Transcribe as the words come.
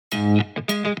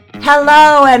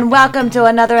Hello and welcome to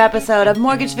another episode of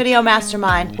Mortgage Video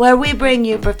Mastermind, where we bring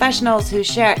you professionals who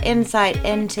share insight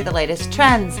into the latest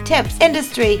trends, tips,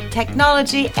 industry,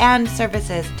 technology, and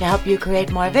services to help you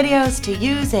create more videos to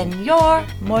use in your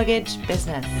mortgage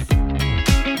business.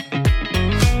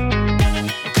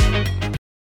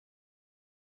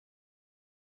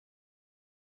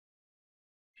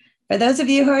 For those of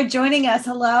you who are joining us,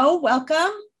 hello,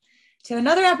 welcome to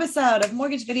another episode of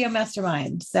Mortgage Video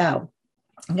Mastermind. So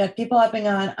I've got people hopping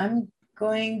on. I'm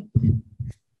going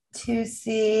to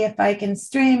see if I can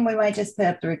stream. We might just put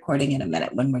up the recording in a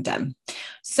minute when we're done.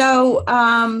 So,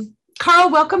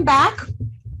 Carl, welcome back.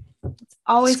 It's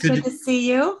always good to see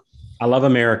you. I love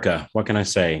America. What can I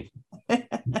say?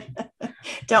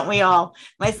 Don't we all?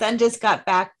 My son just got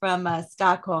back from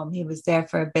Stockholm. He was there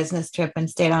for a business trip and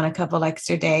stayed on a couple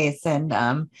extra days. And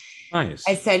nice.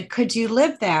 I said, could you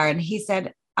live there? And he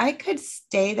said, I could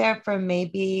stay there for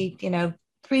maybe,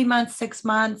 3 months, 6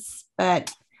 months, but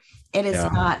it is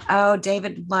not. Oh,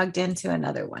 David logged into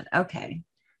another one. Okay.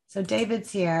 So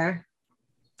David's here.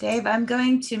 Dave, I'm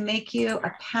going to make you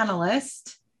a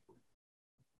panelist.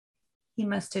 He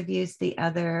must have used the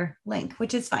other link,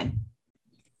 which is fine.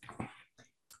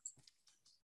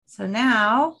 So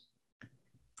now.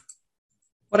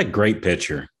 What a great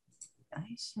picture.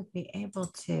 I should be able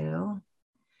to.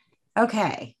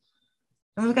 Okay.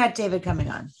 And we've got David coming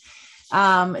on.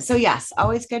 So yes,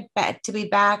 always good to be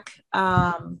back.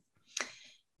 And,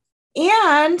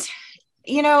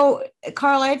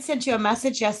 Carl, I had sent you a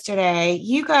message yesterday.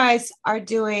 You guys are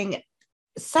doing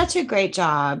such a great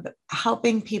job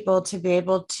helping people to be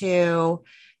able to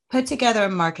put together a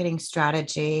marketing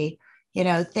strategy,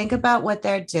 think about what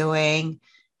they're doing,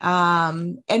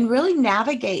 and really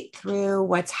navigate through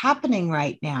what's happening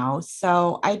right now.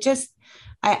 So we just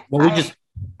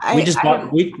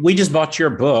bought your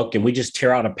book, and we just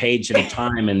tear out a page at a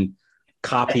time and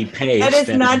copy paste. That is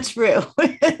not true.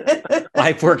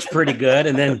 Life works pretty good,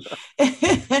 and then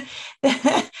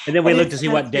we look to see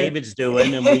what David's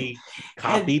doing, and we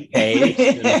copy paste,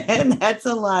 and that's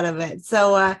a lot of it.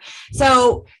 So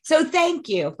thank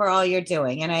you for all you're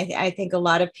doing. And I think a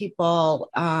lot of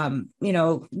people,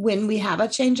 when we have a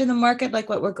change in the market like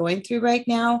what we're going through right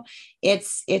now,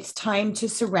 it's time to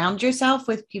surround yourself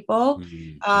with people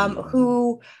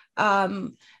who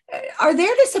are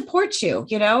there to support you,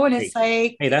 and it's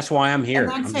hey, that's why I'm here.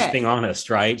 I'm just being honest,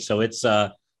 right? So it's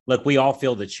look, we all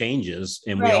feel the changes,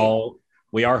 and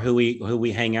we are who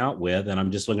we hang out with. And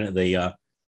I'm just looking at the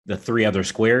three other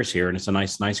squares here, and it's a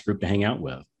nice group to hang out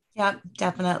with. Yep,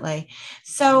 definitely.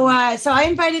 So I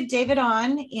invited David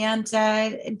on, and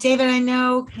David, I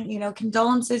know,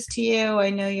 condolences to you. I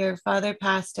know your father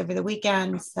passed over the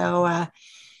weekend.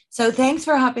 So thanks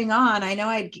for hopping on. I know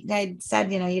I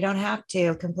said, you don't have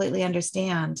to completely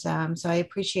understand. So I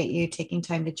appreciate you taking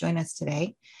time to join us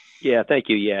today. Yeah, thank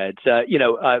you. Yeah, it's,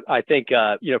 I think,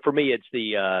 for me, it's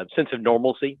the sense of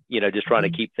normalcy, just trying to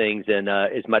keep things in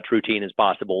as much routine as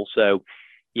possible. So,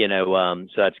 so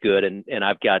that's good. And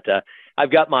I've got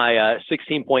my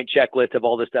 16-point checklist of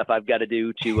all the stuff I've got to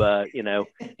do to,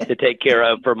 to take care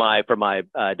of for my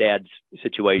dad's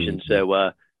situation.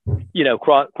 So,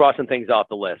 crossing things off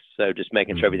the list. So just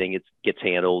making sure everything gets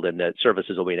handled, and the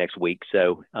services will be next week.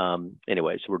 So, so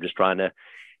we're just trying to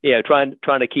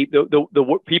keep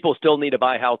the people still need to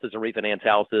buy houses and refinance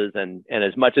houses. And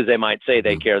as much as they might say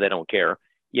they care, they don't care,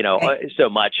 so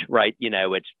much, right?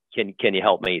 It's, can you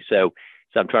help me? So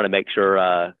I'm trying to make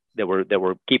sure, that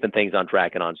we're keeping things on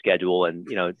track and on schedule, and,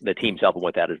 the team's helping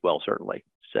with that as well, certainly.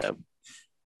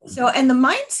 So, and the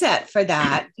mindset for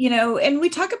that, and we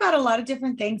talk about a lot of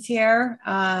different things here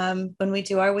when we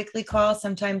do our weekly call.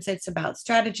 Sometimes it's about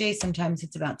strategy, sometimes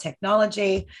it's about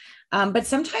technology, but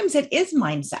sometimes it is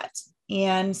mindset.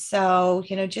 And so,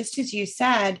 just as you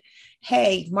said,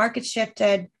 hey, market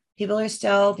shifted, people are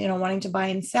still, wanting to buy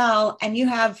and sell, and you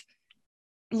have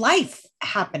life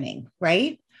happening,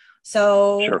 right?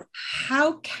 So sure.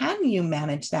 How can you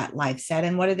manage that life set,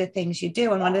 and what are the things you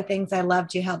do? And one of the things I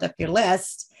loved, you held up your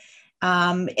list,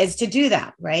 is to do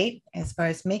that, right? As far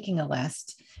as making a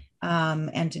list,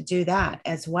 and to do that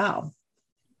as well.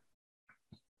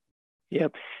 Yeah,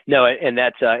 no, and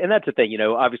that's the thing,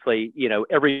 obviously,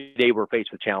 every day we're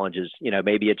faced with challenges,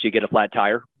 maybe it's you get a flat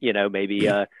tire, maybe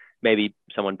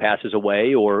someone passes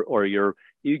away, or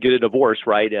you get a divorce,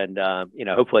 right? And,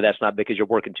 hopefully that's not because you're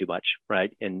working too much,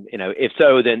 right? And, if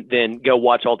so, then go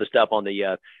watch all the stuff on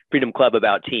the Freedom Club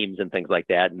about teams and things like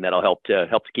that. And that'll help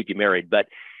to keep you married. But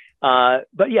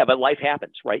life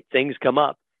happens, right? Things come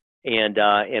up, and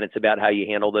it's about how you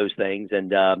handle those things.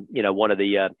 And, one of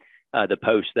the the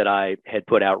post that I had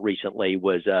put out recently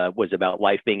was about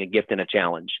life being a gift and a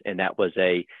challenge, and that was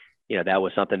that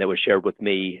was something that was shared with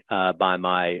me by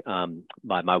my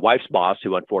wife's boss,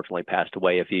 who unfortunately passed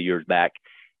away a few years back,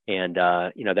 and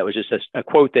that was just a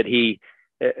quote that he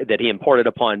imparted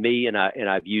upon me, and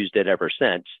I've used it ever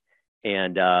since.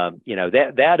 And and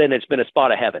it's been a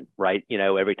spot of heaven, right?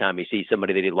 Every time he sees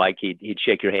somebody that he liked, he'd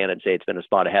shake your hand and say it's been a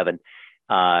spot of heaven,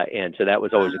 and so that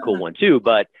was always a cool one too.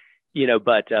 But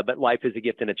life is a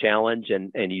gift and a challenge,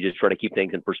 and you just try to keep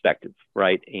things in perspective,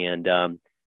 right? And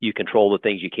you control the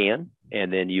things you can,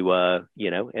 and then you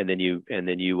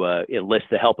enlist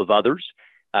the help of others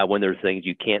when there's things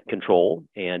you can't control.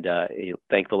 And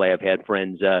thankfully, I've had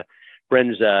friends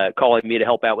calling me to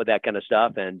help out with that kind of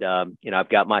stuff. And, I've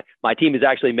got my team is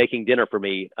actually making dinner for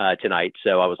me tonight.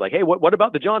 So I was like, hey, what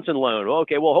about the Johnson loan? Well,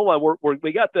 okay, well, hold on.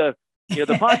 We got the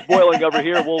pot's boiling over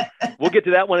here. We'll get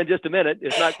to that one in just a minute.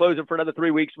 It's not closing for another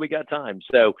 3 weeks. We got time.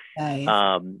 So, nice.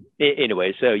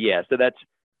 Anyway, so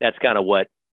that's kind of what,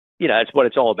 that's what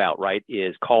it's all about, right?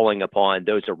 Is calling upon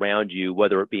those around you,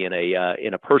 whether it be in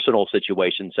a personal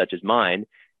situation such as mine,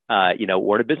 or in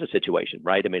a business situation,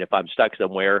 right? I mean, if I'm stuck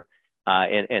somewhere,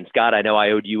 and Scott, I know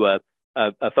I owed you a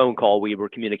phone call. We were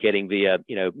communicating via,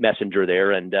 Messenger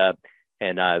there, and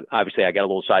obviously I got a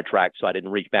little sidetracked, so I didn't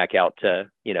reach back out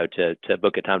to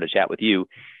book a time to chat with you.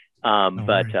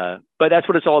 But that's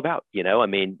what it's all about. I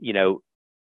mean,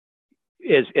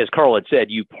 as Carl had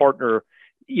said, you partner,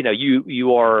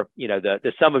 you are,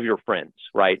 the sum of your friends,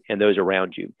 right? And those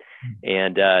around you,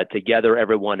 and together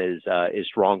everyone is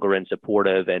stronger and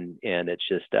supportive, and it's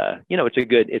just,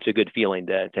 it's a good feeling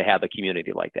to have a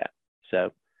community like that.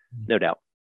 So no doubt.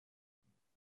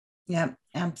 Yeah,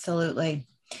 absolutely.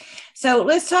 So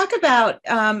let's talk about,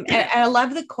 and I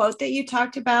love the quote that you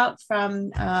talked about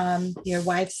from your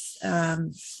wife's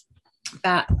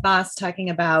boss, talking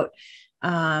about,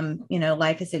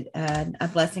 life is a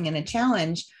blessing and a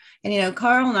challenge. And,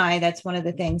 Carl and I, that's one of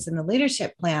the things in the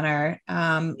leadership planner,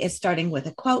 is starting with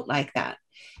a quote like that.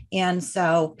 And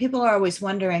so people are always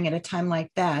wondering at a time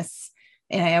like this,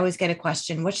 and I always get a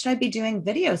question, what should I be doing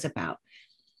videos about?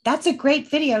 That's a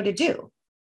great video to do,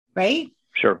 right?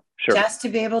 Sure. Just to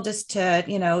be able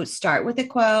to start with a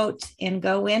quote and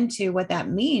go into what that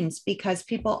means, because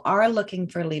people are looking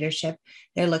for leadership.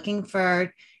 They're looking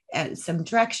for some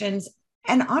directions.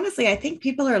 And honestly, I think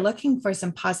people are looking for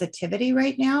some positivity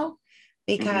right now,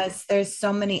 because there's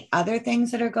so many other things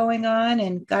that are going on,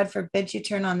 and God forbid you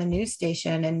turn on the news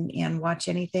station and watch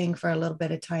anything for a little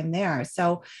bit of time there.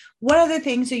 So what other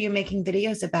things are you making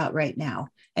videos about right now?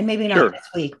 And maybe not this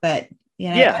week, but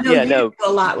I know you do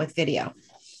a lot with video.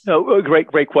 No,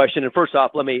 great question. And first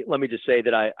off, let me just say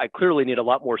that I clearly need a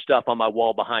lot more stuff on my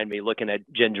wall behind me, looking at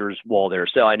Ginger's wall there.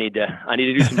 So I need to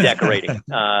do some decorating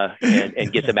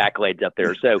and get some accolades up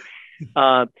there. So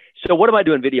what am I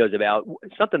doing videos about?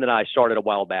 Something that I started a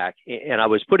while back, and I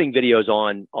was putting videos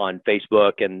on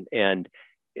Facebook and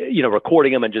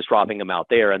recording them and just dropping them out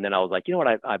there. And then I was like,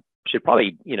 I should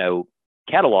probably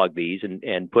catalog these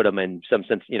and put them in some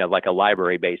sense, like a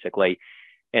library basically.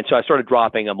 And so I started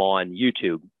dropping them on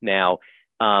YouTube. Now,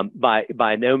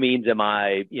 by no means am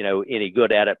I, any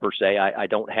good at it per se. I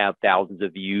don't have thousands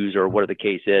of views or whatever the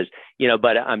case is,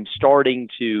 but I'm starting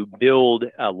to build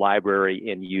a library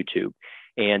in YouTube.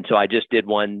 And so I just did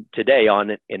one today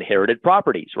on inherited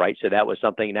properties, right? So that was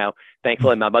something. Now,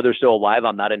 thankfully, my mother's still alive.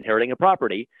 I'm not inheriting a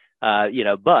property,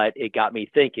 but it got me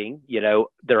thinking,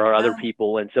 there are other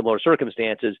people in similar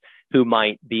circumstances who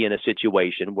might be in a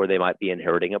situation where they might be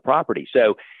inheriting a property.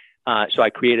 So I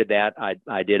created that.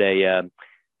 I did a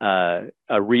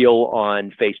reel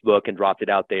on Facebook and dropped it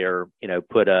out there,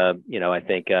 put I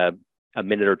think a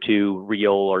minute or two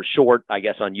reel or short, I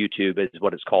guess, on YouTube is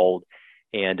what it's called.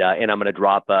 And I'm going to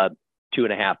drop a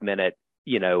 2.5 minute,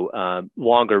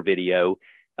 longer video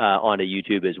onto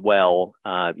YouTube as well.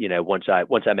 Once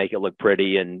I make it look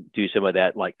pretty and do some of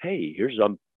that, like, hey, here's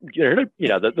the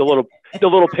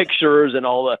little pictures and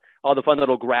all the fun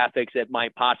little graphics that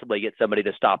might possibly get somebody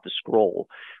to stop the scroll,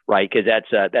 right? Because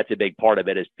that's a big part of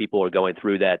it, is people are going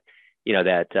through that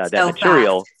that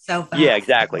material. So fast. Yeah,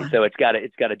 exactly. So it's got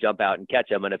to jump out and catch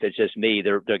them. And if it's just me,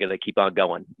 they're going to keep on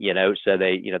going, so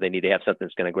they need to have something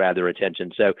that's going to grab their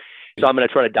attention. So I'm going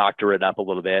to try to doctor it up a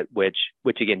little bit, which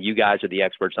again, you guys are the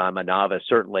experts. I'm a novice,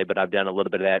 certainly, but I've done a little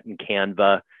bit of that in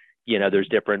Canva. There's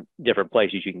different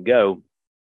places you can go.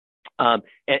 And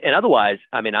otherwise,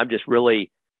 I mean, I'm just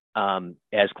really,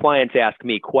 as clients ask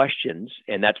me questions,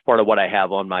 and that's part of what I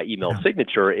have on my email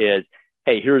signature is,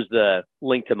 hey, here's the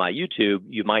link to my YouTube.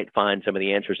 You might find some of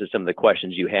the answers to some of the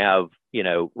questions you have,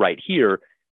 right here.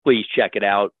 Please check it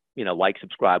out, like,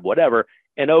 subscribe, whatever.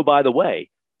 And oh, by the way,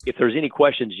 if there's any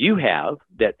questions you have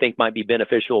that think might be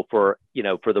beneficial for,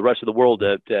 for the rest of the world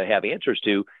to have answers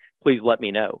to, please let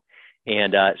me know.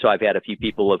 And so I've had a few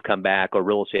people have come back, or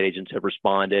real estate agents have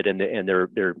responded, and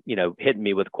they're hitting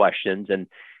me with questions. And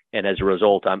as a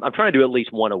result, I'm trying to do at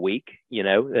least one a week,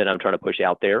 that I'm trying to push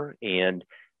out there. And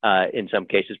in some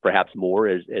cases, perhaps more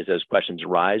as those questions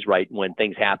arise, right? When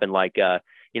things happen like,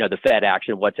 the Fed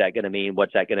action, what's that going to mean?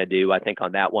 What's that going to do? I think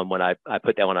on that one, when I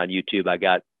put that one on YouTube, I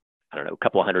got, I don't know, a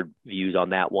couple of hundred views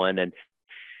on that one. And,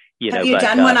 have you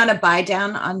done one on a buy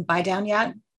down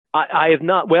yet? I have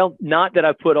not. Well, not that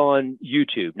I've put on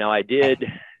YouTube. Now I did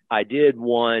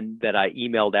one that I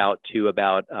emailed out to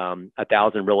about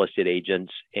 1,000 real estate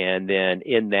agents. And then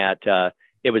in that,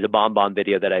 it was a bomb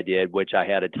video that I did, which I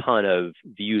had a ton of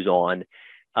views on.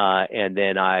 And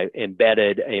then I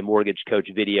embedded a mortgage coach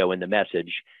video in the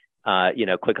message,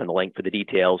 click on the link for the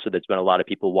details. So there's been a lot of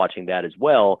people watching that as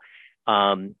well.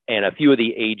 And a few of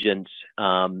the agents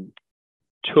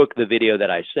took the video that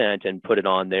I sent and put it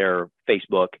on their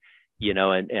Facebook,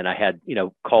 and I had,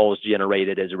 calls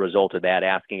generated as a result of that,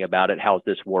 asking about it. How's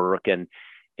this work? And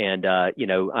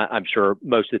I'm sure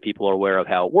most of the people are aware of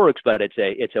how it works, but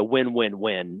it's a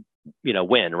win-win-win,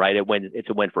 win, right? It's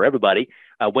a win for everybody,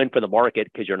 a win for the market,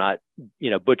 because you're not,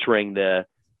 butchering the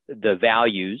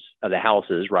values of the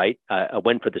houses, right? A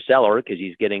win for the seller, because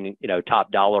he's getting,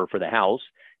 top dollar for the house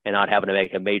and not having to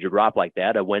make a major drop like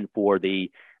that. A win for the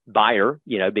buyer,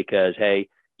 because, hey,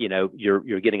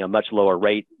 you're getting a much lower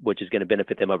rate, which is going to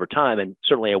benefit them over time. And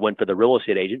certainly a win for the real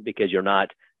estate agent, because you're not,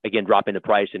 again, dropping the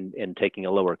price and taking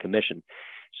a lower commission.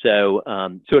 So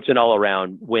it's an all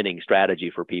around winning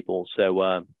strategy for people.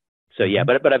 So yeah,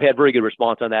 but I've had very good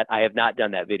response on that. I have not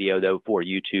done that video though for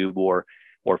YouTube or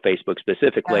Facebook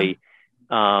specifically.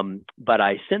 Yeah. But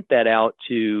I sent it out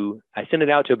to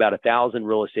about 1,000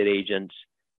 real estate agents,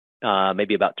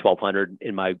 maybe about 1,200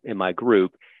 in my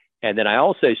group. And then I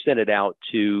also sent it out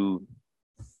to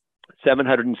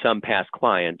 700 and some past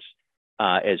clients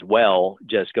as well,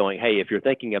 just going, hey, if you're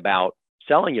thinking about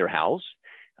selling your house,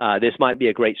 this might be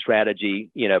a great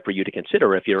strategy, for you to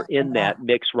consider. If you're in that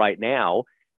mix right now,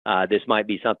 this might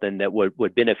be something that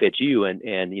would benefit you and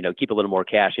keep a little more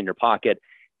cash in your pocket.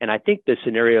 And I think the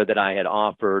scenario that I had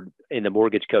offered in the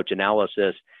mortgage coach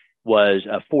analysis was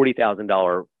a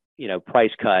 $40,000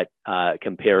 price cut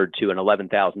compared to an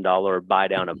 $11,000 buy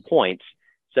down of points.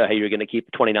 So, hey, you're going to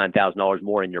keep $29,000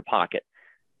 more in your pocket.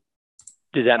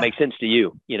 Does that make sense to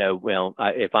you? Well,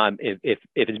 if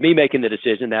it's me making the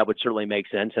decision, that would certainly make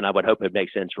sense. And I would hope it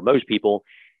makes sense for most people.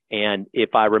 And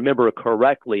if I remember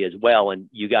correctly as well, and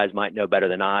you guys might know better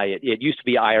than I, it used to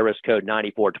be IRS code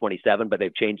 9427, but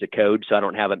they've changed the code. So I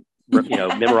don't have it,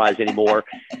 memorized anymore,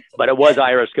 but it was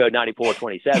IRS code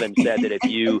 9427 said that if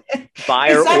you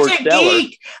buyer or seller,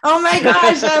 geek. Oh my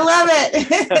gosh, I love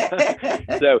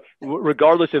it. So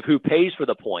regardless of who pays for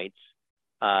the points,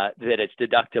 that it's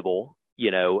deductible,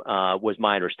 was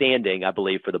my understanding, I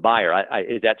believe, for the buyer.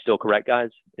 Is that still correct, guys?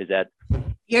 Is that?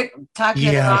 You're talking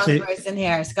to the wrong person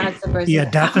here. Scott's the person. Yeah,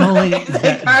 definitely.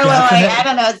 Carlo, I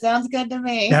don't know. It sounds good to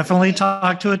me. Definitely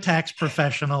talk to a tax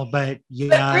professional, but yeah,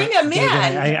 but bring them in.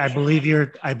 I believe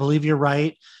you're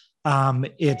right.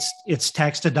 It's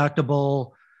tax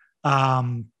deductible,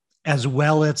 as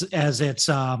well as it's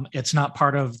not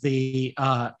part of the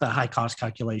high cost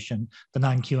calculation, the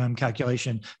non-QM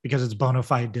calculation, because it's bona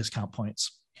fide discount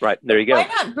points. Right. There you go. Why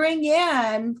not bring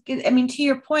in, to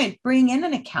your point, bring in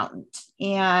an accountant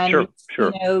and,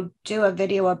 sure. Do a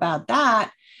video about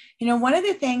that. One of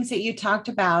the things that you talked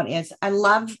about is I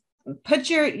love put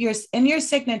your in your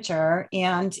signature,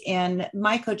 and in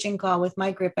my coaching call with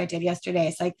my group I did yesterday,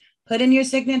 it's like, put in your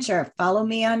signature, follow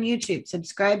me on YouTube,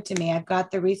 subscribe to me. I've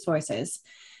got the resources.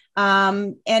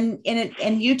 And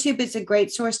YouTube is a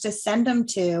great source to send them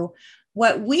to.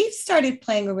 What we've started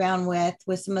playing around with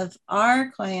some of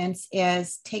our clients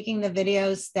is taking the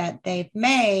videos that they've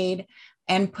made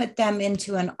and put them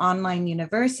into an online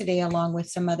university along with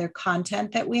some other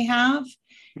content that we have,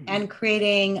 and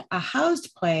creating a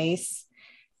housed place.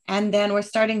 And then we're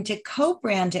starting to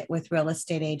co-brand it with real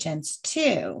estate agents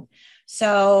too.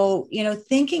 So,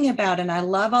 thinking about, and I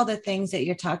love all the things that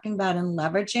you're talking about and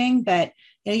leveraging, but,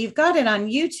 you've got it on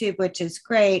YouTube, which is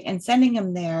great, and sending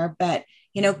them there, but,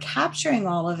 capturing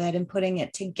all of it and putting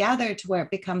it together to where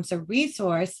it becomes a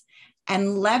resource,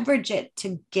 and leverage it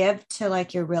to give to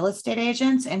like your real estate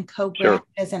agents and co-brand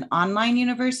as an online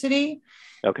university.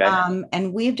 Okay.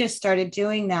 And we've just started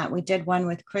doing that. We did one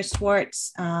with Chris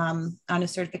Schwartz on a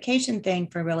certification thing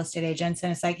for real estate agents.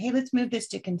 And it's like, hey, let's move this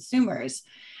to consumers.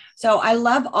 So I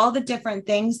love all the different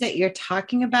things that you're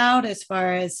talking about as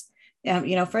far as,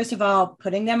 First of all,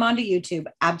 putting them onto YouTube,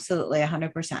 absolutely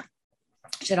 100%.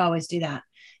 Should always do that.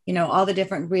 All the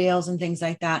different reels and things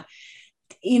like that.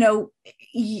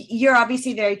 You're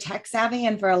obviously very tech savvy.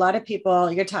 And for a lot of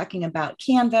people, you're talking about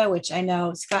Canva, which I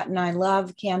know Scott and I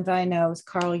love Canva. I know,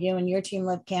 Carl, you and your team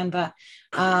love Canva.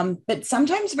 But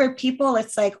sometimes for people,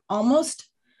 it's like almost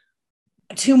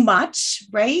too much,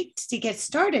 right, to get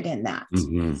started in that.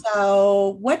 Mm-hmm.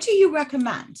 So what do you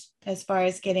recommend as far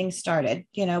as getting started?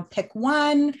 Pick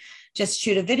one, just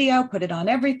shoot a video, put it on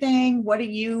everything.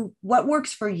 What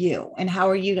works for you, and how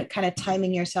are you kind of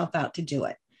timing yourself out to do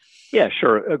it? Yeah,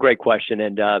 sure. A great question.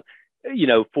 And,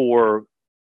 if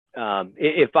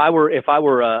I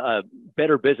were a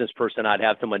better business person, I'd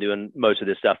have someone doing most of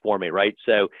this stuff for me. Right.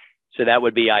 So that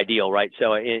would be ideal, right?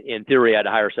 So in theory, I'd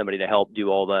hire somebody to help do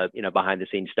all the, behind the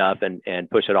scenes stuff and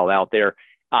push it all out there.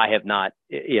 I have not,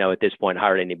 at this point,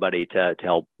 hired anybody to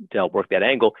help work that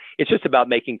angle. It's just about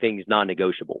making things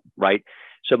non-negotiable, right?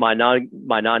 So my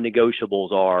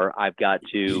non-negotiables are, I've got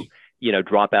to,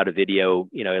 drop out a video,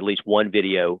 at least one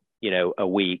video, a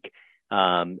week.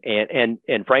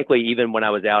 And frankly, even when I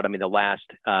was out, the last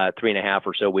 3.5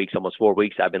 or so weeks, almost 4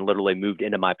 weeks, I've been literally moved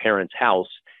into my parents' house,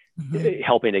 mm-hmm.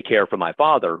 helping to care for my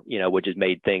father, which has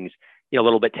made things, a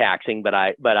little bit taxing, but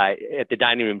I at the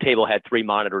dining room table had 3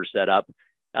 monitors set up,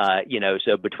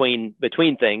 so between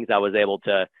things, I was able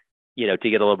to, to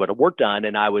get a little bit of work done,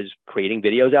 and I was creating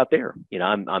videos out there.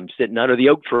 I'm sitting under the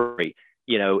oak tree,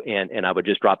 and I would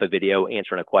just drop a video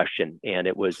answering a question, and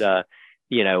it was,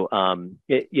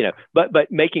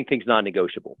 but making things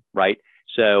non-negotiable, right?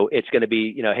 So it's going to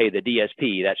be, hey, the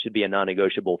DSP, that should be a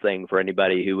non-negotiable thing for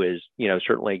anybody who is,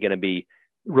 certainly going to be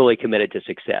really committed to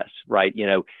success, right?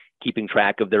 Keeping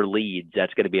track of their leads,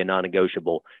 that's going to be a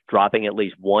non-negotiable. Dropping at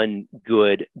least one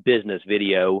good business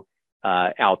video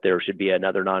out there should be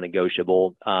another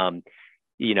non-negotiable.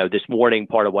 This morning,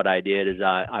 part of what I did is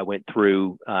I went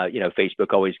through,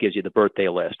 Facebook always gives you the birthday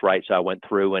list, right? So I went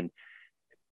through and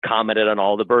commented on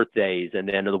all the birthdays, and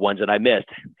then the ones that I missed,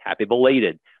 happy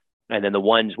belated. And then the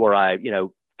ones where I,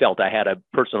 felt I had a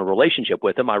personal relationship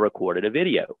with them, I recorded a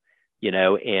video,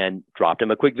 and dropped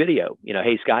him a quick video.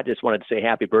 Hey, Scott, just wanted to say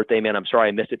happy birthday, man. I'm sorry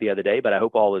I missed it the other day, but I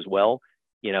hope all is well.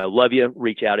 Love you.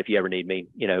 Reach out if you ever need me.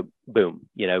 Boom,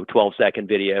 12-second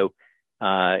video.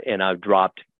 And I've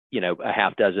dropped, a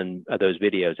half dozen of those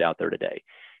videos out there today.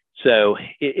 So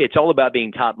it's all about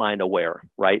being top mind aware,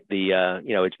 right?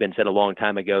 It's been said a long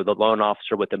time ago, the loan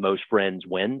officer with the most friends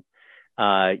wins.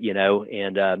 I don't know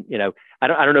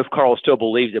if Carl still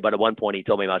believes it, but at one point he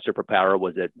told me my superpower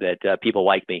was that people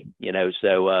like me,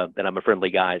 so that I'm a friendly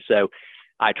guy. So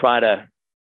I try to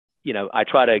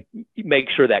make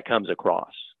sure that comes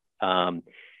across. And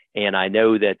I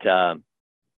know that,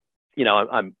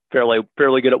 I'm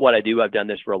fairly good at what I do. I've done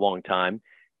this for a long time,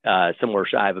 somewhere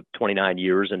shy of 29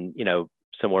 years and,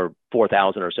 somewhere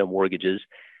 4,000 or so mortgages,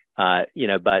 but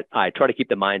I try to keep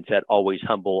the mindset always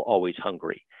humble, always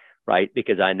hungry. Right.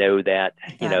 Because I know that,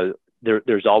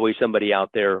 there's always somebody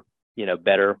out there,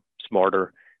 better,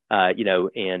 smarter,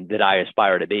 and that I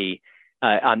aspire to be.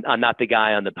 I'm not the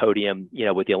guy on the podium,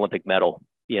 with the Olympic medal,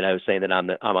 saying that I'm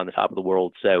on the top of the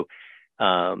world. So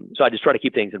I just try to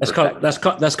keep things in perspective.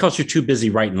 That's because you're too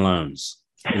busy writing loans.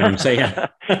 You know what I'm saying? Yeah,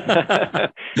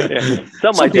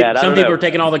 some people are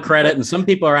taking all the credit, and some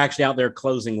people are actually out there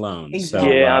closing loans. So,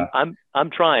 yeah, I'm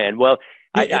trying. Well,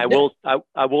 I will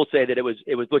say that it was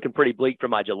looking pretty bleak for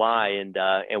my July, and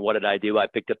what did I do? I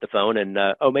picked up the phone and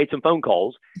made some phone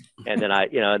calls, and then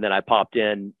I popped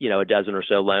in a dozen or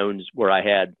so loans where I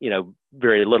had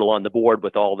very little on the board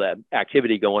with all the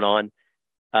activity going on,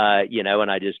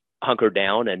 and I just hunkered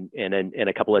down, and in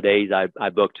a couple of days I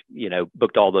booked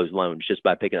all those loans just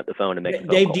by picking up the phone and making phone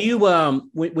Dave, calls. do you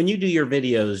when you do your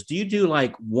videos, do you do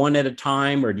like one at a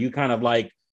time, or do you kind of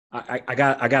like I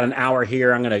got an hour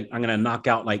here, I'm gonna knock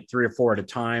out like 3 or 4 at a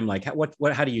time? Like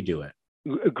how do you do it?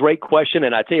 Great question.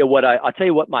 And I'll tell you what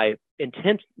my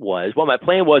intent was. What my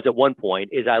plan was at one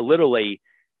point is I literally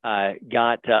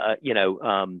got 6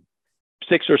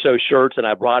 or so shirts, and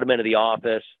I brought them into the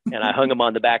office and I hung them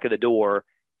on the back of the door.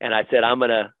 And I said, I'm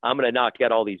gonna knock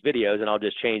out all these videos, and I'll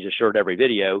just change the shirt every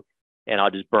video, and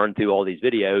I'll just burn through all these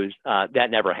videos.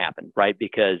 That never happened, right?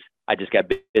 Because I just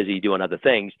got busy doing other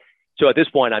things. So at this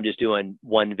point, I'm just doing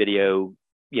one video,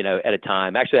 at a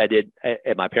time. Actually, I did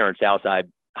at my parents' house. I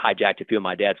hijacked a few of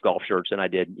my dad's golf shirts, and I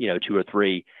did, 2 or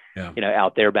 3,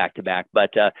 out there back to back.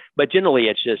 But generally,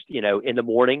 it's just, in the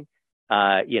morning,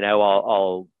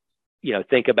 I'll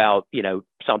think about,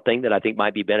 something that I think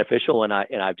might be beneficial, and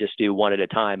I just do one at a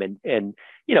time. And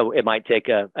it might take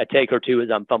a take or two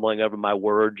as I'm fumbling over my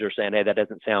words or saying, hey, that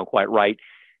doesn't sound quite right.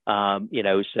 and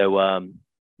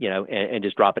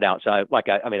just drop it out. So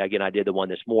again, I did the one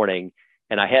this morning,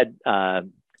 and I had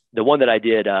the one that I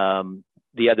did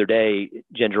the other day,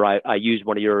 Ginger. I used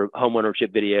one of your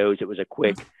homeownership videos. It was a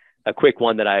quick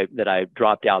one that I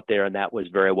dropped out there, and that was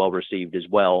very well received as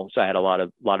well. So I had a lot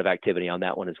of activity on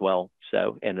that one as well.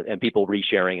 So and people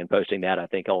resharing and posting that, I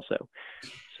think, also.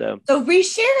 So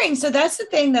resharing. So that's the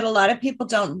thing that a lot of people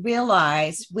don't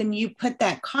realize when you put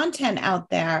that content out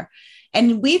there.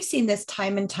 And we've seen this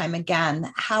time and time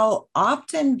again, how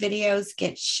often videos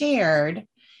get shared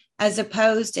as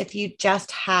opposed if you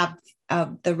just have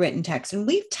the written text. And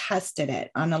we've tested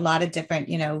it on a lot of different,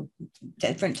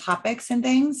 different topics and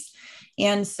things.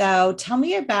 And so tell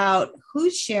me about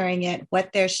who's sharing it,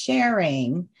 what they're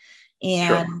sharing,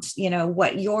 and, sure.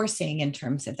 What you're seeing in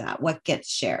terms of that, what gets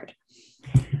shared.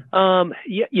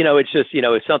 It's just,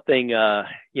 it's something,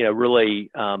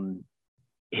 really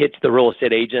hits the real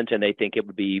estate agent and they think it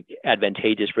would be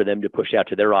advantageous for them to push out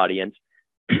to their audience,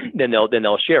 then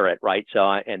they'll share it. Right. So,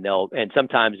 and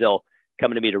sometimes they'll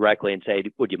come to me directly and say,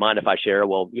 would you mind if I share?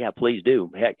 Well, yeah, please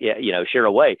do. Heck yeah, share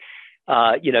away.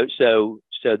 So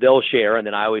they'll share. And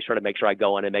then I always try to make sure I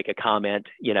go in and make a comment,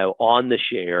 on the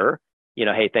share,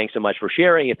 hey, thanks so much for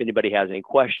sharing. If anybody has any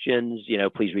questions,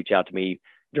 please reach out to me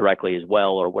directly as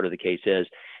well, or whatever the case is.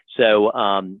 So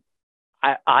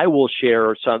I will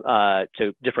share some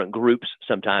to different groups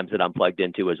sometimes that I'm plugged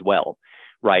into as well,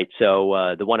 right?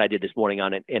 So the one I did this morning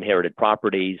on inherited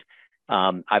properties,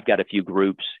 I've got a few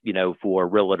groups, for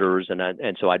realtors,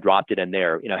 and so I dropped it in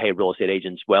there. Hey, real estate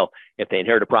agents. Well, if they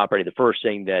inherit a property, the first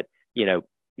thing that one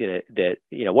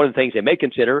of the things they may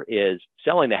consider is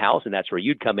selling the house, and that's where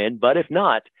you'd come in. But if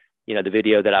not, the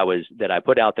video that I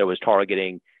put out there was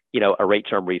targeting a rate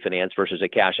term refinance versus a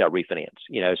cash out refinance,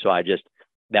 so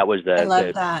that was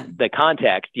the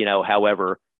context,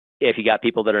 however, if you got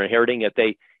people that are inheriting, if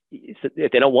they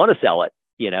don't want to sell it,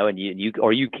 and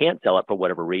you can't sell it for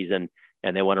whatever reason,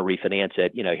 and they want to refinance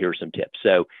it, here's some tips.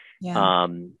 So,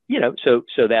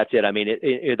 so that's it. I mean,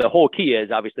 the whole key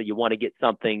is obviously you want to get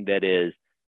something that is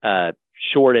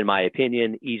short, in my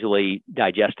opinion, easily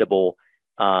digestible,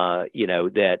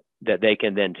 that they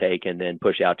can then take and then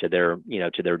push out to their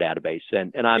database.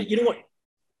 And I'm, what?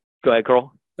 Go ahead,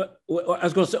 Carl. I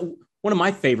was going to say, one of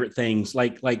my favorite things,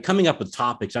 like coming up with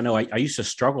topics. I know I used to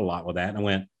struggle a lot with that. And I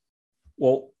went,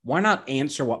 well, why not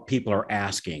answer what people are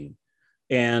asking?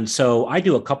 And so I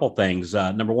do a couple things.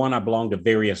 Number one, I belong to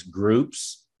various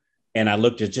groups, and I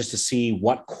looked at just to see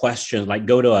what questions, like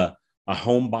go to a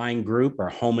home buying group or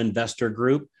a home investor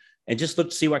group, and just look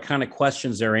to see what kind of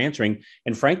questions they're answering.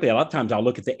 And frankly, a lot of times I'll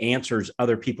look at the answers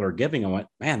other people are giving. I went,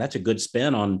 man, that's a good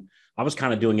spin on, I was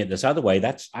kind of doing it this other way.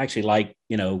 That's actually like,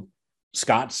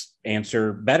 Scott's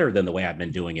answer better than the way I've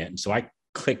been doing it. And so I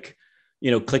click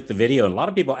the video, and a lot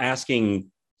of people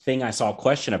asking thing I saw a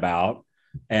question about.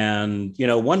 And,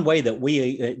 one way that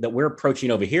we're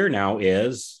approaching over here now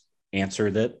is answer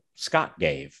that Scott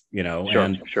gave,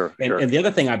 Sure. And the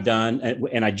other thing I've done,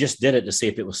 and I just did it to see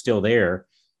if it was still there,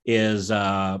 is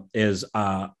like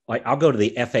I'll go to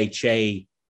the FHA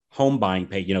home buying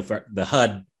page, for the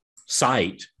HUD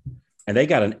site, and they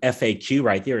got an FAQ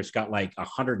right there. It's got like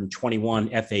 121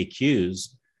 FAQs,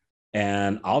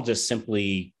 and I'll just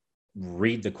simply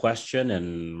read the question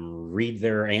and read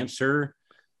their answer,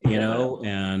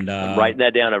 and I'm writing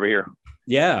that down over here.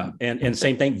 Yeah. And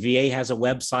same thing. VA has a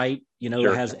website,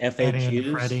 Sure. It has FAQs.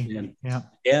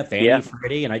 Fannie,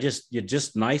 Freddie. And you're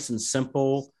just nice and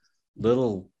simple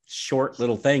short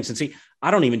little things. And see,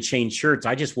 I don't even change shirts.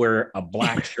 I just wear a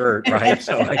black shirt, right?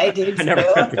 So I do I never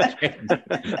have to change.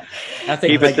 I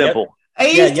think keep it simple. I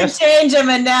used to change them,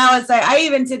 and now it's like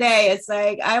today it's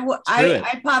like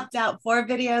I popped out 4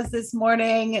 videos this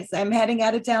morning. I'm heading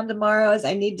out of town tomorrow.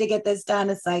 I need to get this done.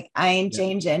 It's like I ain't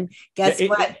changing. Guess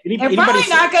what? They're probably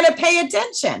not going to pay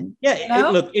attention. Yeah,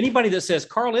 look, anybody that says,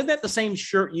 Carl, isn't that the same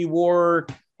shirt you wore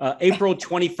April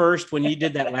 21st when you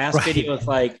did that last video? It's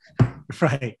like,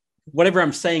 right. Whatever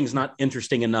I'm saying is not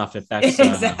interesting enough. If that's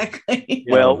exactly.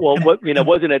 Well,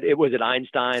 wasn't it? Was it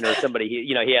Einstein or somebody?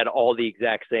 He had all the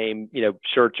exact same,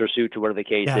 shirts or suits or whatever the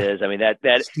case is. I mean, that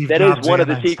is one of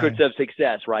the secrets of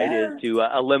success, right? Is to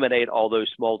eliminate all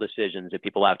those small decisions that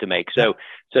people have to make. So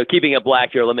keeping it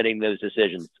black, you're eliminating those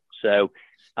decisions. So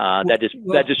that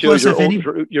just shows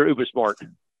you're uber smart.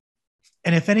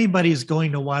 And if anybody's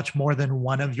going to watch more than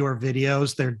one of your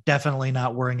videos, they're definitely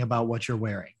not worrying about what you're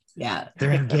wearing. Yeah.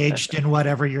 They're engaged in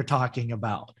whatever you're talking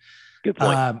about. Good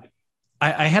point.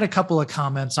 I had a couple of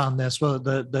comments on this. Well,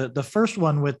 the first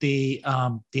one with the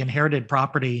inherited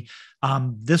property,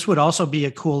 this would also be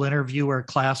a cool interview or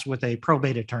class with a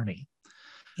probate attorney.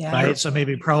 Yeah. Right. So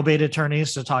maybe probate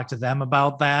attorneys to talk to them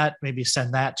about that, maybe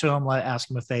send that to them, ask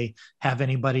them if they have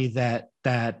anybody that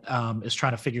is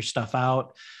trying to figure stuff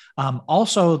out.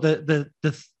 Also the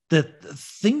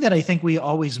thing that I think we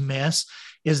always miss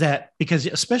is that, because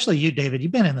especially you, David,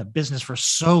 you've been in the business for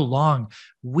so long,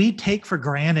 we take for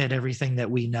granted everything that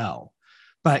we know,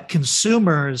 but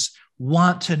consumers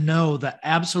want to know the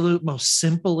absolute most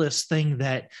simplest thing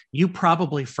that you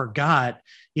probably forgot.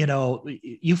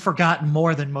 You've forgotten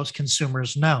more than most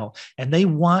consumers know. And they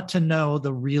want to know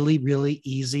the really, really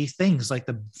easy things, like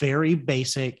the very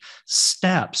basic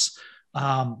steps.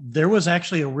 There was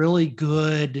actually a really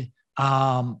good,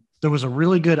 I'm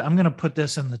going to put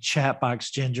this in the chat box,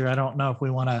 Ginger. I don't know if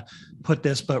we want to put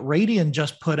this, but Radian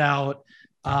just put out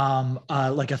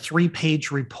like a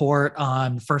 3-page report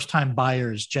on first-time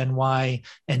buyers, Gen Y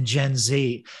and Gen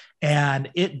Z. And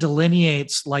it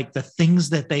delineates like the things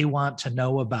that they want to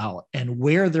know about and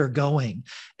where they're going.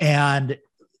 And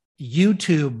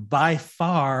YouTube by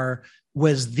far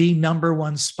was the number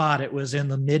one spot. It was in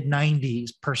the mid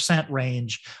 90%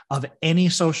 range of any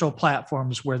social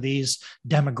platforms where these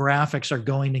demographics are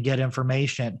going to get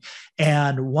information.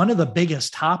 And one of the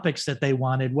biggest topics that they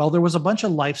wanted, well, there was a bunch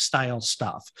of lifestyle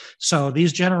stuff. So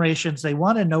these generations, they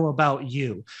want to know about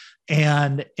you.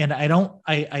 And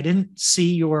I didn't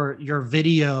see your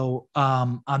video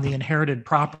on the inherited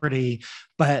property,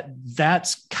 but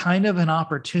that's kind of an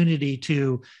opportunity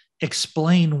to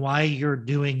explain why you're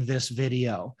doing this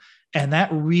video. And that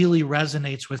really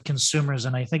resonates with consumers.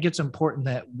 And I think it's important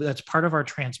that that's part of our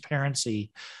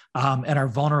transparency and our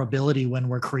vulnerability when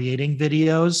we're creating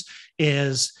videos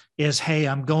is, hey,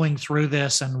 I'm going through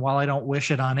this. And while I don't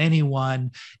wish it on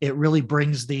anyone, it really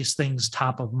brings these things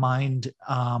top of mind.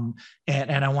 And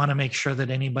I want to make sure that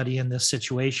anybody in this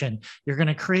situation, you're going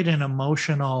to create an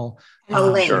emotional,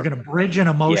 you're going to bridge an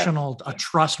emotional, a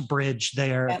trust bridge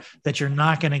there that you're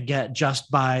not going to get just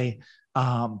by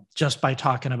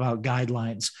talking about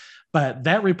guidelines. But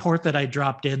that report that I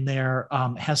dropped in there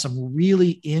has some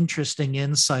really interesting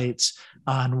insights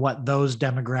on what those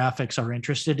demographics are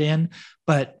interested in.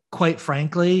 But quite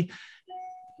frankly,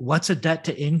 what's a debt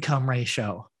to income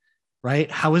ratio, right?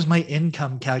 How is my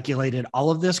income calculated? All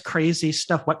of this crazy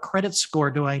stuff. What credit score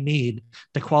do I need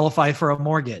to qualify for a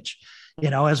mortgage?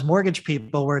 As mortgage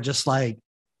people, we're just like,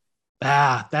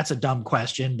 that's a dumb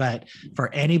question. But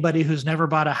for anybody who's never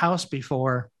bought a house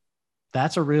before,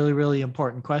 that's a really, really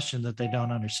important question that they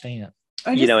don't understand.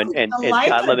 Or just and life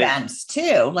Scott, events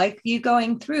too, like you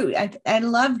going through. I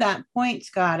love that point,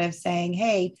 Scott, of saying,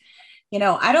 hey,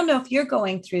 I don't know if you're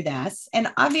going through this. And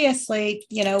obviously,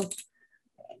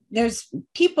 there's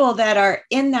people that are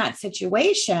in that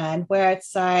situation where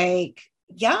it's like,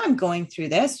 yeah, I'm going through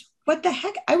this. What the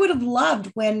heck? I would have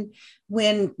loved when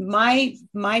my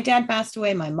dad passed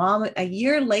away, my mom a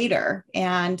year later,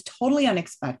 and totally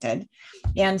unexpected.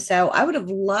 And so I would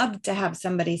have loved to have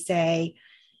somebody say,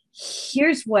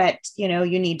 here's what, you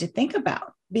need to think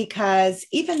about, because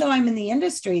even though I'm in the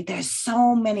industry, there's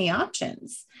so many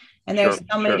options and there's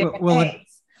so many different things.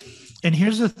 And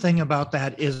here's the thing about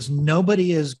that is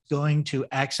nobody is going to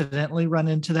accidentally run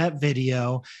into that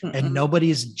video and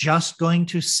nobody's just going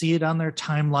to see it on their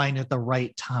timeline at the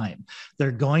right time.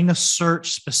 They're going to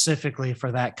search specifically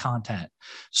for that content.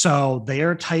 So they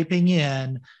are typing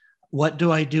in, what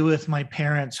do I do with my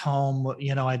parents' home?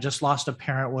 I just lost a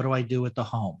parent. What do I do with the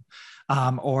home?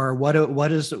 Or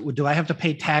do I have to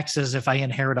pay taxes if I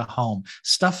inherit a home?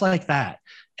 Stuff like that.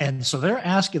 And so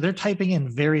they're typing in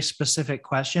very specific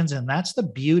questions. And that's the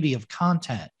beauty of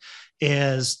content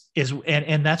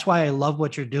and that's why I love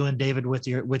what you're doing, David, with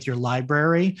your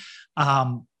library.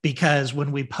 Because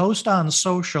when we post on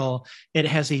social, it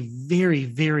has a very,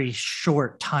 very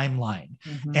short timeline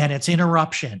and it's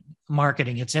interruption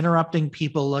marketing. It's interrupting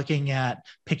people looking at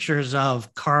pictures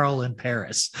of Carl in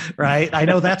Paris, right? I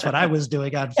know that's what I was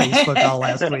doing on Facebook all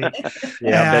last week.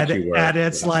 Yeah, I bet you were. And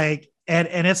it's like,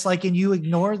 and it's like, and you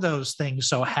ignore those things.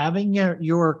 So having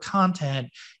your content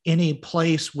in a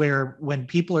place where when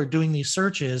people are doing these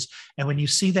searches, and when you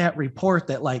see that report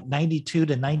that like 92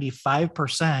 to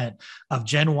 95% of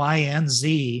Gen Y and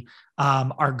Z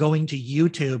are going to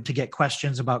YouTube to get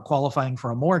questions about qualifying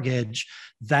for a mortgage,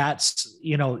 that's,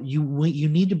 you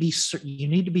need to be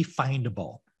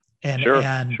findable.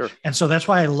 And so that's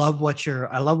why I love what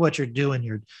you're doing.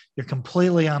 You're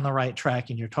completely on the right track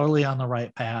and you're totally on the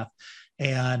right path.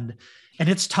 And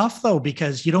it's tough though,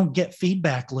 because you don't get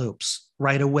feedback loops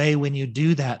right away when you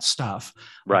do that stuff,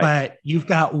 right? But you've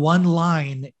got one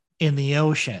line in the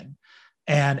ocean,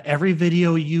 and every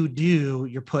video you do,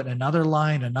 you're putting another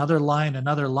line. And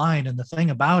the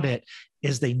thing about it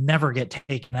is they never get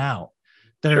taken out.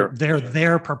 They're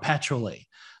there perpetually.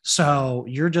 So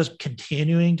you're just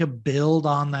continuing to build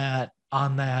on that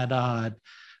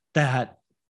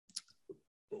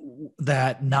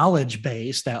knowledge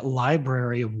base, that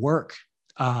library of work.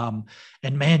 And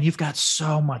man, you've got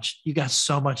so much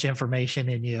information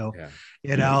in you,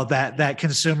 that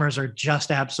consumers are just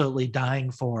absolutely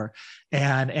dying for.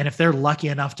 And if they're lucky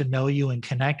enough to know you and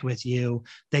connect with you,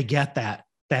 they get that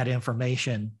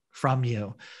information from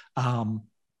you.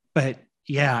 But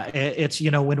yeah, it's,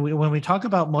 when we talk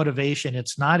about motivation,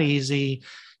 it's not easy.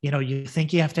 You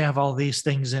think you have to have all these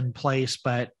things in place,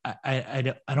 but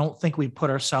I don't think we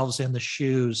put ourselves in the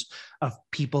shoes of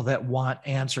people that want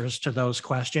answers to those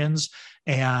questions.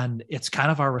 And it's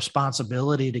kind of our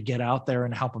responsibility to get out there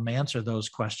and help them answer those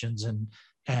questions and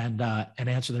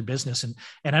answer their business.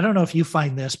 And I don't know if you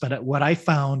find this, but what I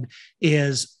found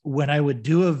is when I would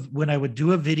do a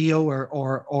video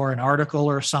or an article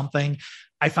or something,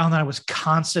 I found that I was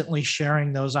constantly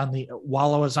sharing those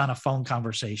while I was on a phone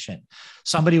conversation.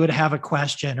 Somebody would have a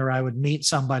question, or I would meet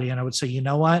somebody and I would say, you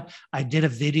know what? I did a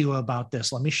video about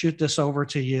this. Let me shoot this over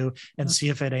to you and see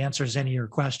if it answers any of your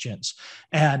questions.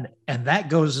 And that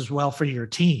goes as well for your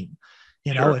team.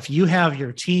 If you have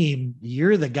your team,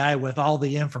 you're the guy with all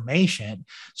the information.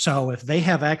 So if they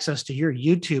have access to your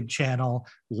YouTube channel,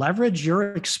 leverage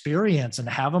your experience and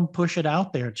have them push it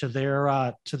out there to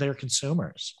their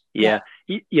consumers. Yeah.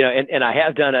 And I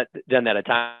have done that a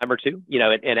time or two,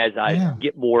 and as I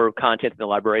get more content in the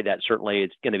library, that certainly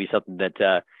is going to be something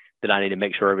that I need to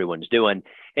make sure everyone's doing.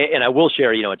 And I will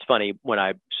share, it's funny when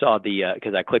I saw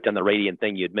because I clicked on the Radiant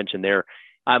thing you had mentioned there.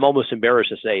 I'm almost embarrassed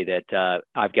to say that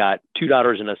I've got 2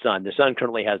 daughters and a son. The son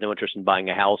currently has no interest in buying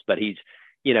a house, but he's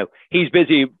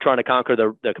busy trying to conquer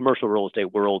the commercial real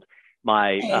estate world.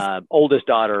 My oldest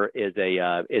daughter is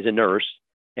a nurse,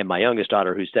 and my youngest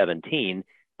daughter, who's 17,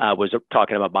 was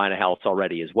talking about buying a house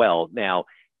already as well. Now,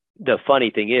 the funny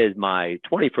thing is, my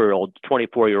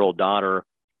 24-year-old daughter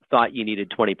thought you needed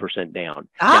 20% down.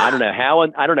 Now, I don't know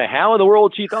how in the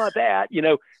world she thought that,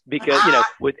 because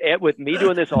with me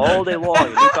doing this all day long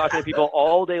and me talking to people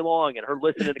all day long and her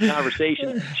listening to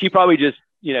conversation, she probably just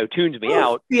tunes me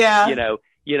out.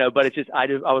 But it's just I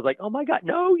was like, oh my God,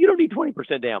 no, you don't need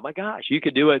 20% down. My gosh, you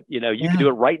could do it. You can do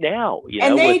it right now.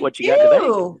 With what you got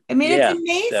to I mean, it's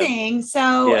amazing.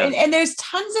 And there's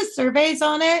tons of surveys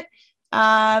on it.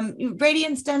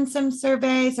 Radiant's done some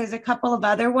surveys. There's a couple of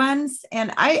other ones,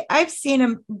 and I've seen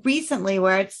them recently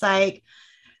where it's like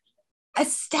a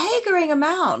staggering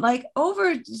amount, like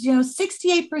over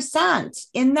 68%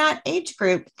 in that age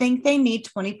group think they need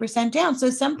 20% down. So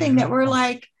something that we're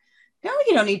like, no,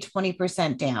 you don't need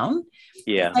 20% down.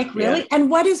 Yeah. Like, really? Yeah. And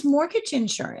what is mortgage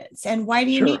insurance? And why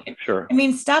do you need it? Sure. I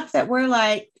mean, stuff that we're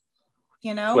like,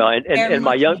 Well, and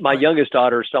my youngest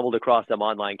daughter stumbled across some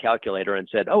online calculator and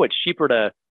said, oh, it's cheaper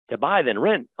to buy than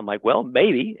rent. I'm like, well,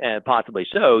 maybe, possibly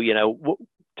so.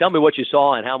 Tell me what you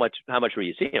saw and how much were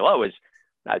you seeing? Well, it was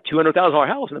a $200,000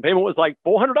 house and the payment was like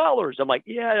 $400. I'm like,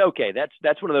 yeah, okay.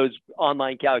 That's one of those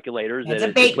online calculators that is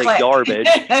complete garbage.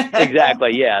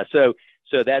 Exactly. Yeah. So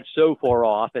that's so far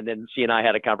off. And then she and I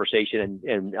had a conversation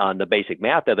and on the basic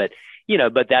math of it,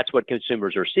 but that's what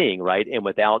consumers are seeing, right? And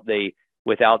without the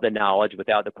knowledge,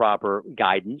 without the proper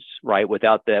guidance, right?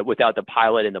 Without the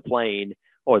pilot in the plane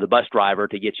or the bus driver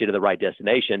to get you to the right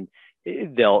destination,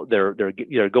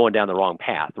 they're going down the wrong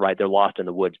path, right? They're lost in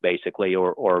the woods basically,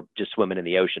 or just swimming in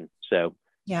the ocean. So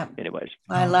yeah. Anyways,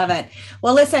 I love it.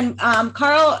 Well, listen,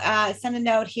 Carl sent a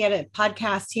note. He had a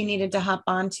podcast he needed to hop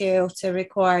on to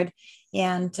record.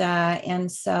 And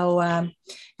so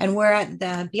we're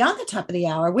at beyond the top of the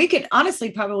hour. We could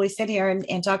honestly probably sit here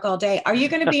and talk all day. Are you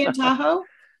going to be in Tahoe?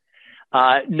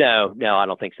 No, I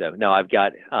don't think so. No, I've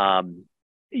got, I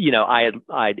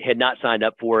had not signed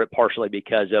up for it partially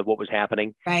because of what was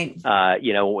happening. Right.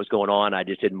 What was going on. I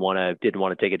just didn't want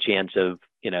to take a chance of,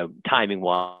 timing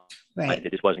wise. Right.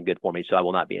 It just wasn't good for me. So I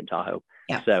will not be in Tahoe.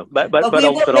 Yeah. So, but I'll be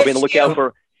on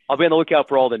the lookout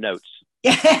for all the notes.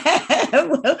 Yeah,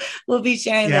 we'll be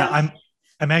sharing that.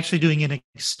 I'm actually doing an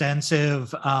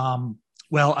extensive, I'm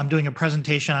doing a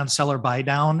presentation on seller buy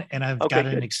down, and I've got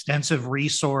an extensive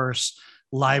resource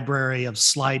library of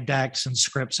slide decks and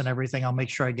scripts and everything. I'll make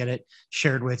sure I get it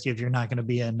shared with you if you're not going to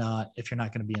be in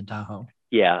Tahoe.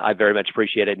 Yeah, I very much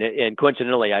appreciate it. And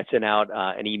coincidentally, I sent out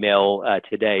an email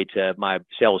today to my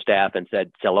sales staff and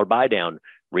said, seller buy down.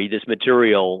 Read this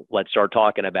material. Let's start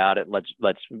talking about it.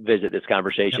 Let's visit this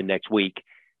conversation next week.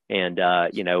 And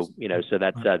so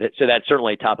that's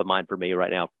certainly top of mind for me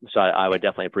right now. So I would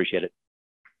definitely appreciate it.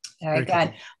 Very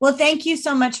good. Well, thank you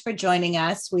so much for joining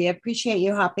us. We appreciate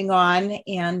you hopping on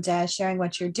and sharing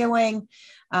what you're doing.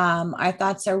 Our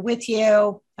thoughts are with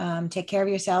you. Take care of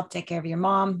yourself, take care of your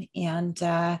mom. And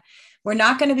we're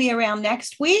not going to be around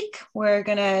next week. We're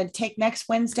going to take next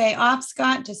Wednesday off,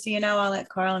 Scott, just so you know. I'll let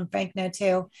Carl and Frank know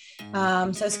too.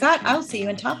 So Scott, I'll see you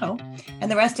in Tahoe.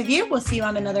 And the rest of you, we'll see you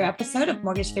on another episode of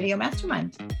Mortgage Video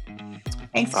Mastermind.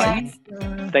 Thanks, guys.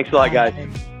 Thanks a lot, guys.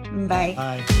 Bye.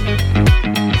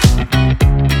 Bye.